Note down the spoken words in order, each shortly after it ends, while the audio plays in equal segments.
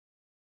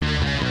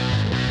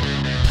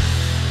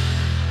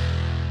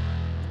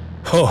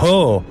Ho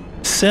ho!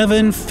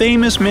 7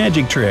 famous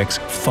magic tricks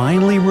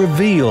finally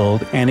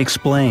revealed and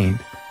explained.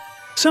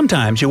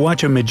 Sometimes you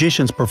watch a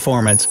magician's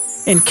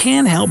performance and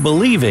can't help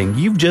believing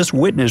you've just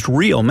witnessed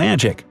real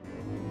magic.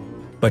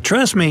 But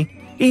trust me,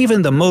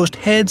 even the most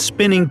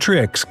head-spinning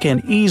tricks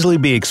can easily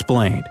be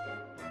explained.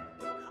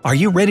 Are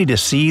you ready to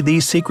see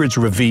these secrets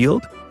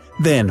revealed?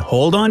 Then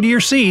hold on to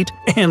your seat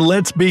and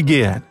let's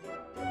begin.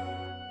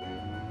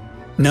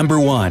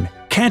 Number 1.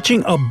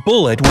 Catching a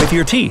bullet with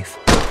your teeth.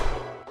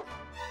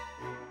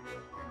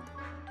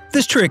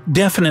 This trick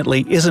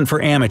definitely isn't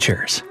for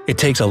amateurs. It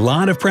takes a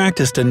lot of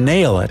practice to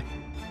nail it,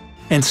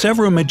 and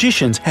several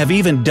magicians have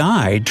even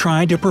died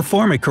trying to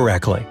perform it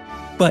correctly.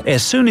 But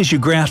as soon as you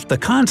grasp the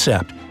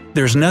concept,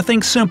 there's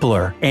nothing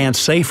simpler and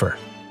safer.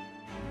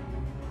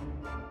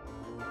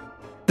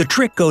 The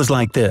trick goes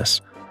like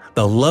this.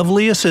 The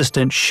lovely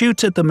assistant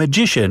shoots at the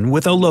magician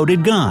with a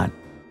loaded gun.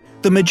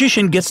 The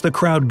magician gets the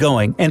crowd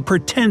going and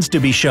pretends to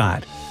be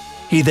shot.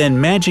 He then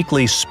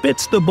magically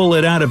spits the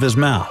bullet out of his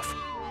mouth.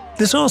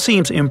 This all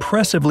seems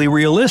impressively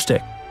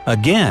realistic,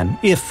 again,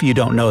 if you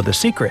don't know the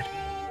secret.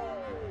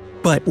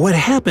 But what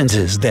happens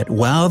is that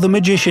while the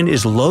magician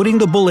is loading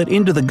the bullet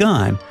into the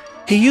gun,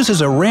 he uses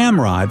a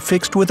ramrod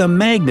fixed with a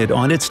magnet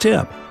on its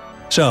tip.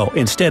 So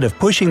instead of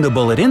pushing the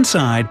bullet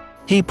inside,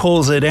 he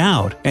pulls it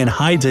out and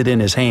hides it in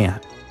his hand.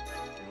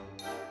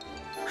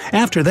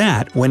 After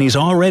that, when he's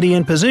already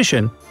in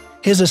position,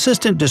 his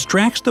assistant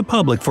distracts the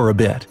public for a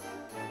bit.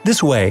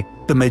 This way,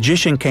 the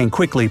magician can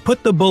quickly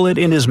put the bullet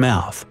in his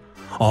mouth.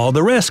 All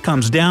the rest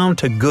comes down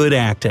to good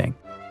acting.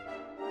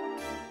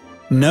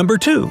 Number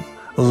 2.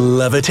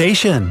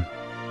 Levitation.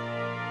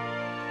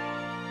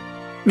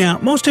 Now,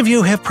 most of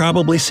you have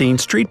probably seen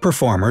street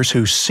performers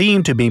who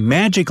seem to be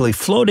magically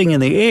floating in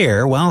the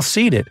air while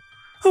seated.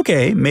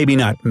 Okay, maybe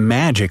not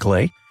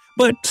magically,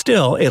 but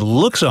still it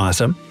looks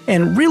awesome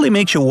and really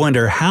makes you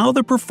wonder how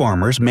the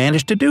performers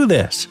managed to do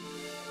this.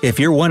 If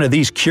you're one of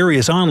these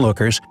curious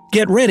onlookers,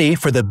 get ready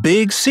for the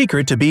big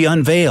secret to be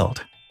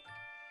unveiled.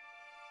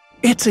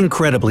 It's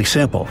incredibly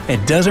simple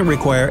and doesn't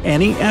require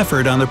any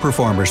effort on the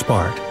performer's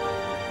part.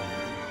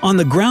 On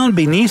the ground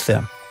beneath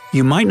them,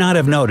 you might not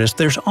have noticed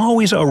there's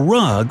always a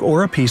rug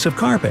or a piece of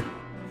carpet.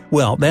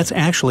 Well, that's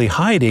actually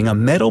hiding a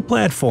metal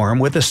platform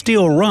with a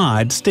steel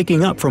rod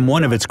sticking up from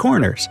one of its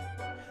corners.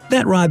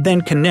 That rod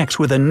then connects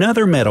with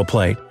another metal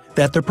plate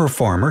that the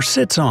performer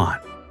sits on.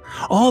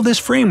 All this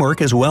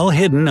framework is well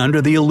hidden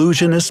under the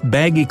illusionist's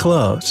baggy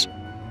clothes.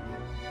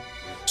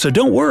 So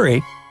don't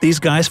worry, these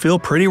guys feel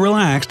pretty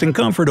relaxed and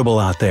comfortable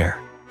out there.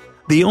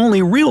 The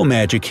only real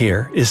magic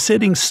here is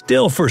sitting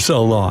still for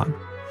so long.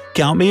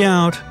 Count me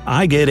out,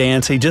 I get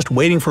antsy just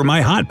waiting for my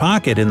hot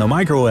pocket in the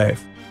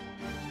microwave.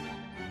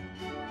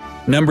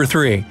 Number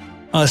 3.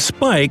 A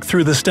spike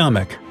through the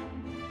stomach.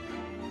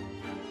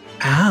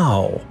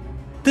 Ow!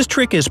 This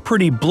trick is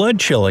pretty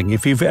blood-chilling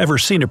if you've ever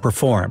seen it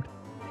performed.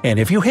 And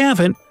if you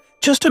haven't,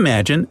 just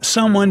imagine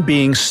someone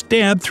being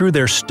stabbed through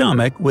their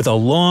stomach with a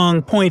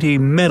long, pointy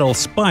metal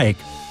spike.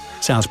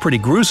 Sounds pretty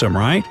gruesome,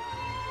 right?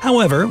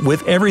 However,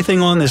 with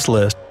everything on this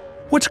list,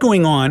 what's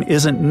going on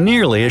isn't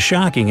nearly as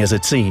shocking as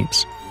it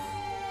seems.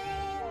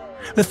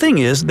 The thing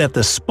is that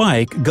the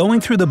spike going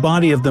through the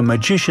body of the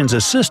magician's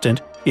assistant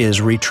is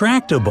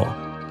retractable.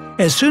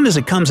 As soon as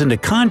it comes into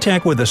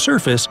contact with the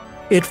surface,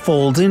 it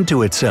folds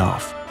into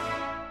itself.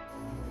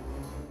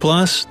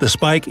 Plus, the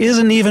spike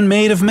isn't even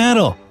made of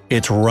metal.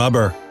 It's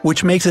rubber,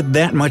 which makes it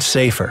that much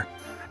safer.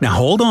 Now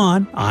hold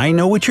on, I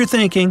know what you're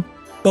thinking.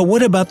 But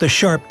what about the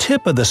sharp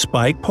tip of the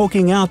spike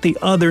poking out the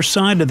other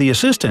side of the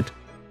assistant?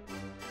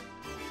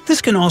 This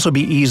can also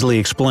be easily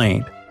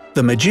explained.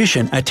 The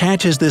magician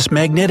attaches this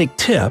magnetic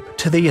tip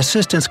to the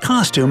assistant's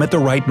costume at the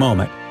right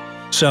moment.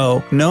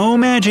 So, no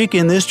magic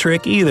in this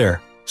trick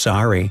either.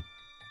 Sorry.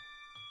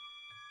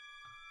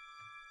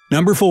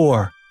 Number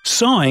 4.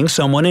 Sawing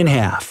someone in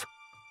half.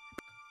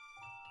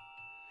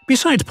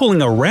 Besides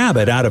pulling a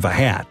rabbit out of a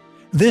hat,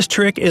 this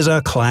trick is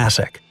a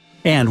classic.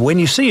 And when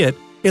you see it,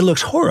 it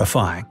looks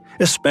horrifying,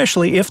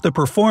 especially if the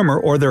performer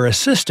or their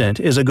assistant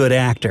is a good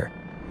actor.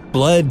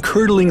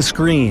 Blood-curdling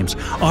screams,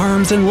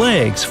 arms and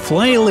legs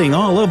flailing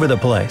all over the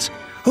place.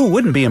 Who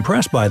wouldn't be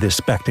impressed by this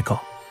spectacle?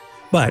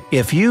 But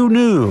if you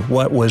knew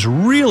what was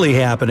really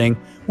happening,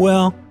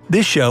 well,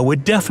 this show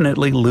would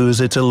definitely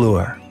lose its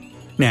allure.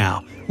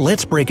 Now,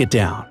 let's break it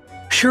down.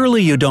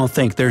 Surely you don't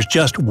think there's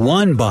just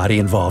one body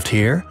involved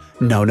here?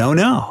 No, no,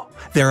 no.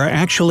 There are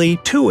actually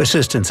 2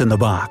 assistants in the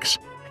box.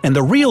 And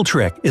the real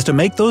trick is to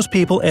make those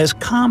people as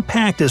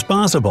compact as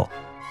possible.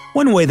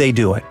 One way they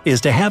do it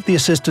is to have the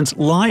assistants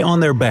lie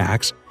on their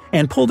backs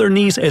and pull their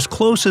knees as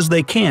close as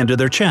they can to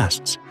their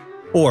chests.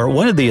 Or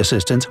one of the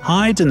assistants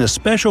hides in the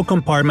special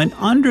compartment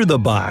under the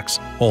box,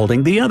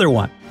 holding the other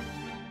one.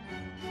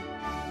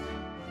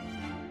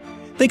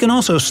 They can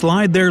also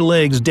slide their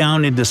legs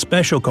down into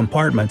special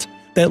compartments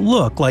that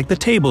look like the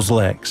table's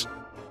legs.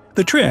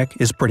 The trick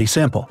is pretty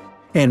simple,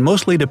 and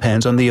mostly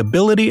depends on the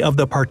ability of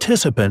the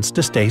participants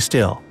to stay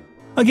still.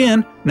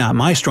 Again, not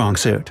my strong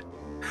suit.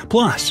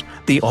 Plus,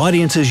 the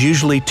audience is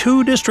usually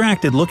too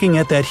distracted looking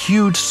at that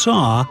huge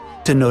saw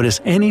to notice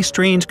any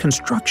strange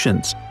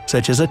constructions,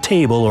 such as a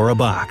table or a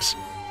box.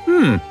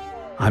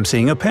 I'm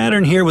seeing a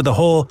pattern here with the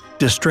whole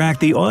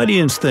distract the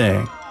audience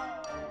thing.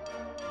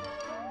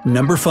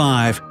 Number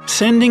 5.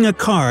 Sending a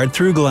card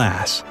through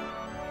glass.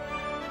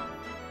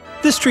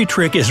 This street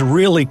trick is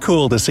really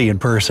cool to see in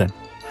person.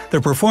 The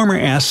performer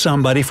asks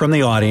somebody from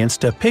the audience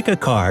to pick a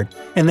card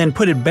and then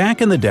put it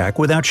back in the deck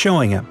without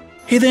showing him.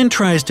 He then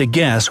tries to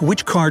guess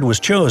which card was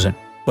chosen,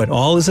 but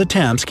all his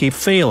attempts keep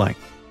failing.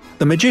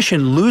 The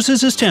magician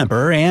loses his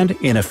temper and,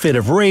 in a fit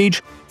of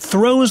rage,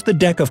 throws the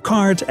deck of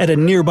cards at a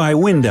nearby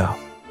window.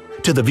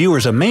 To the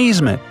viewer's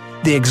amazement,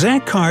 the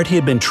exact card he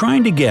had been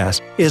trying to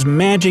guess is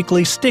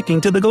magically sticking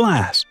to the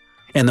glass.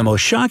 And the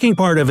most shocking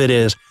part of it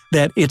is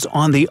that it's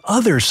on the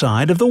other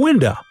side of the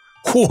window.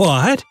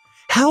 What?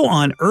 How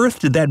on earth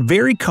did that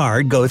very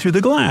card go through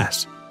the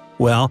glass?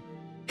 Well,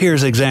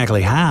 here's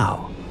exactly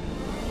how.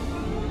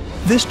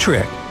 This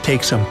trick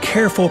takes some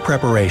careful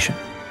preparation.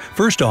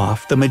 First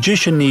off, the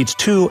magician needs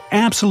 2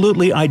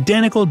 absolutely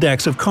identical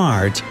decks of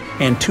cards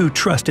and 2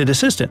 trusted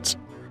assistants.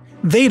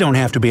 They don't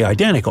have to be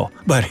identical,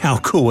 but how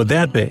cool would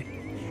that be?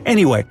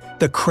 Anyway,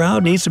 the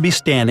crowd needs to be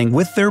standing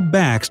with their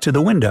backs to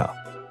the window.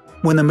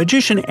 When the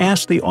magician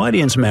asks the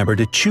audience member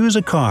to choose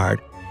a card,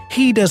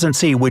 he doesn't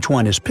see which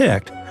one is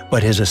picked,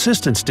 but his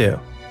assistants do.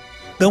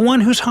 The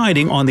one who's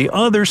hiding on the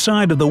other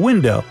side of the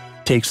window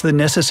takes the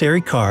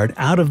necessary card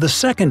out of the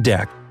second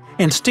deck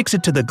and sticks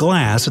it to the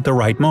glass at the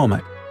right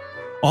moment.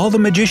 All the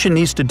magician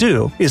needs to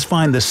do is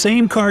find the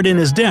same card in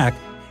his deck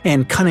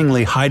and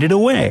cunningly hide it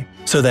away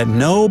so that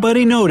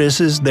nobody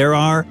notices there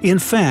are, in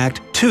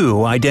fact,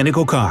 2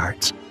 identical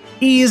cards.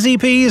 Easy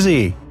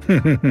peasy!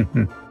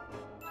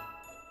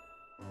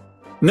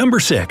 Number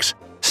 6.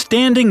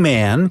 Standing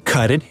man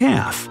cut in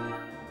half.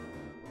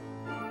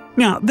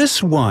 Now,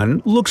 this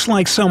one looks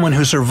like someone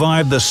who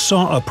survived the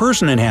saw a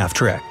person in half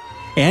trick.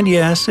 And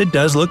yes, it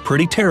does look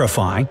pretty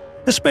terrifying,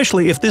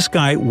 especially if this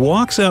guy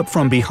walks up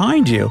from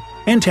behind you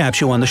and taps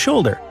you on the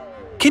shoulder.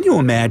 Can you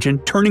imagine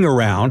turning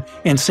around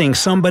and seeing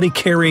somebody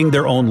carrying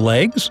their own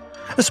legs?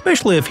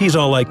 Especially if he's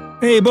all like,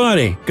 "Hey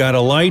buddy, got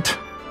a light?"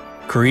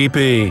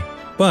 Creepy.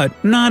 But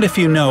not if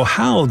you know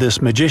how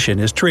this magician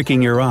is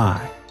tricking your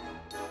eye.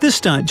 This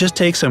stunt just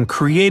takes some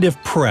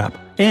creative prep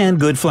and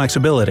good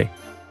flexibility.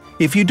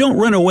 If you don't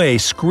run away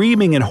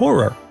screaming in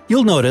horror,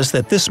 you'll notice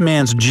that this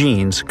man's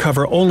jeans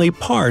cover only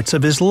parts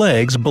of his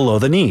legs below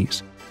the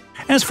knees.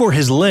 As for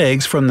his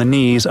legs from the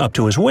knees up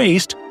to his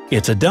waist,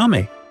 it's a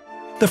dummy.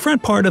 The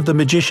front part of the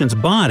magician's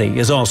body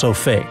is also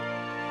fake.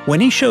 When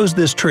he shows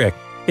this trick,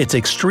 it's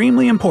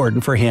extremely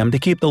important for him to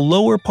keep the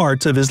lower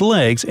parts of his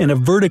legs in a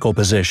vertical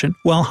position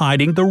while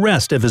hiding the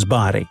rest of his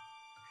body.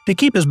 To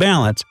keep his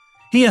balance,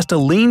 he has to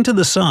lean to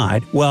the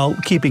side while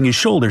keeping his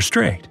shoulders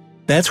straight.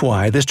 That's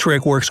why this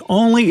trick works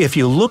only if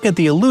you look at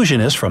the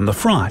illusionist from the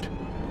front.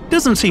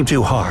 Doesn't seem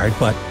too hard,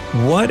 but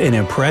what an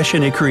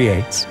impression it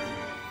creates.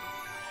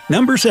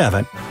 Number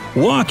 7.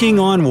 Walking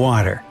on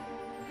water.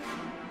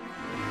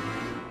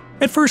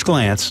 At first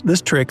glance,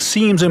 this trick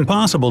seems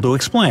impossible to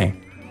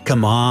explain.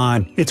 Come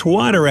on, it's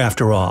water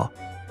after all.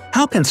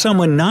 How can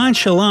someone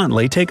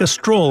nonchalantly take a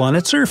stroll on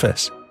its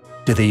surface?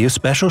 Do they use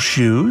special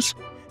shoes?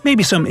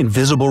 Maybe some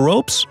invisible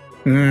ropes?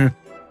 In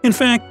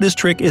fact, this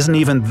trick isn't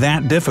even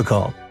that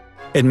difficult.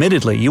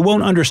 Admittedly, you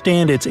won't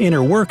understand its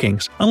inner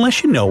workings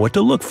unless you know what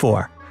to look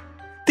for.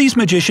 These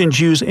magicians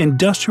use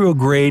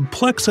industrial-grade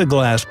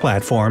plexiglass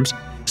platforms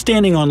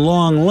standing on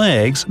long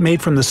legs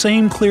made from the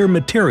same clear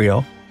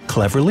material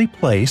cleverly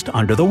placed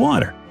under the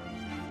water.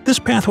 This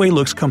pathway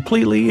looks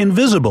completely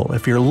invisible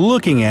if you're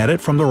looking at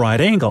it from the right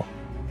angle.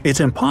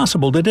 It's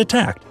impossible to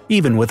detect,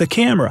 even with a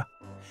camera.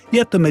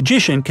 Yet the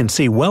magician can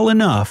see well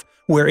enough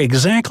where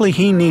exactly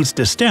he needs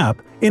to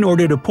step in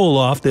order to pull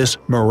off this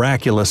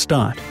miraculous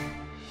stunt.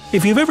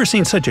 If you've ever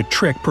seen such a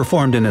trick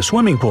performed in a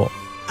swimming pool,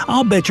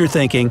 I'll bet you're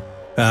thinking,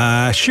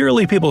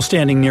 surely people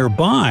standing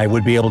nearby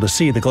would be able to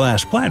see the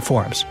glass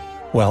platforms.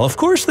 Well, of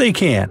course they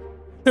can.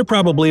 They're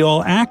probably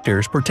all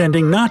actors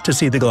pretending not to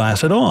see the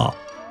glass at all.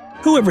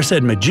 Whoever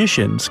said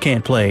magicians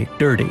can't play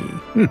dirty?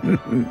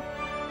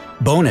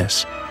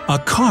 Bonus: a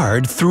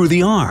card through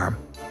the arm.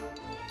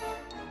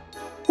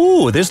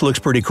 Ooh, this looks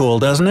pretty cool,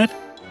 doesn't it?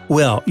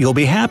 Well, you'll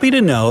be happy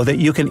to know that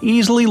you can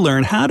easily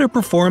learn how to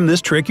perform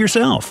this trick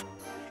yourself.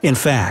 In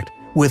fact,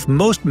 with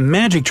most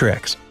magic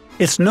tricks,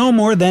 it's no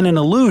more than an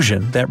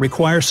illusion that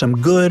requires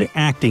some good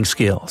acting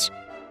skills.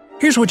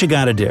 Here's what you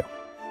gotta do.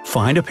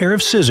 Find a pair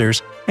of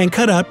scissors and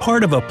cut out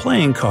part of a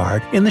playing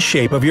card in the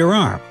shape of your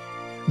arm.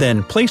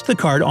 Then place the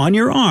card on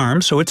your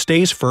arm so it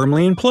stays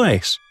firmly in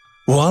place.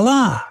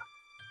 Voila!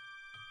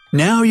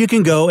 Now you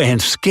can go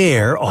and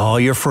scare all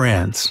your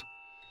friends.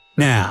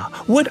 Now,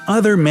 what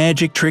other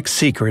magic trick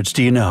secrets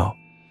do you know?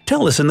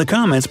 Tell us in the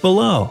comments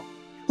below.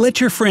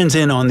 Let your friends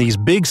in on these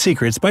big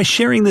secrets by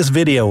sharing this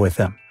video with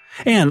them.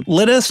 And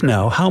let us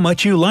know how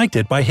much you liked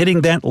it by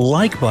hitting that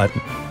like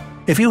button.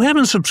 If you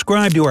haven't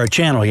subscribed to our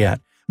channel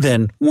yet,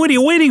 then what are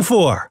you waiting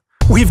for?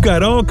 We've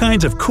got all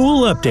kinds of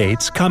cool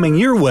updates coming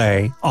your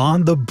way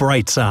on the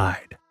bright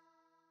side.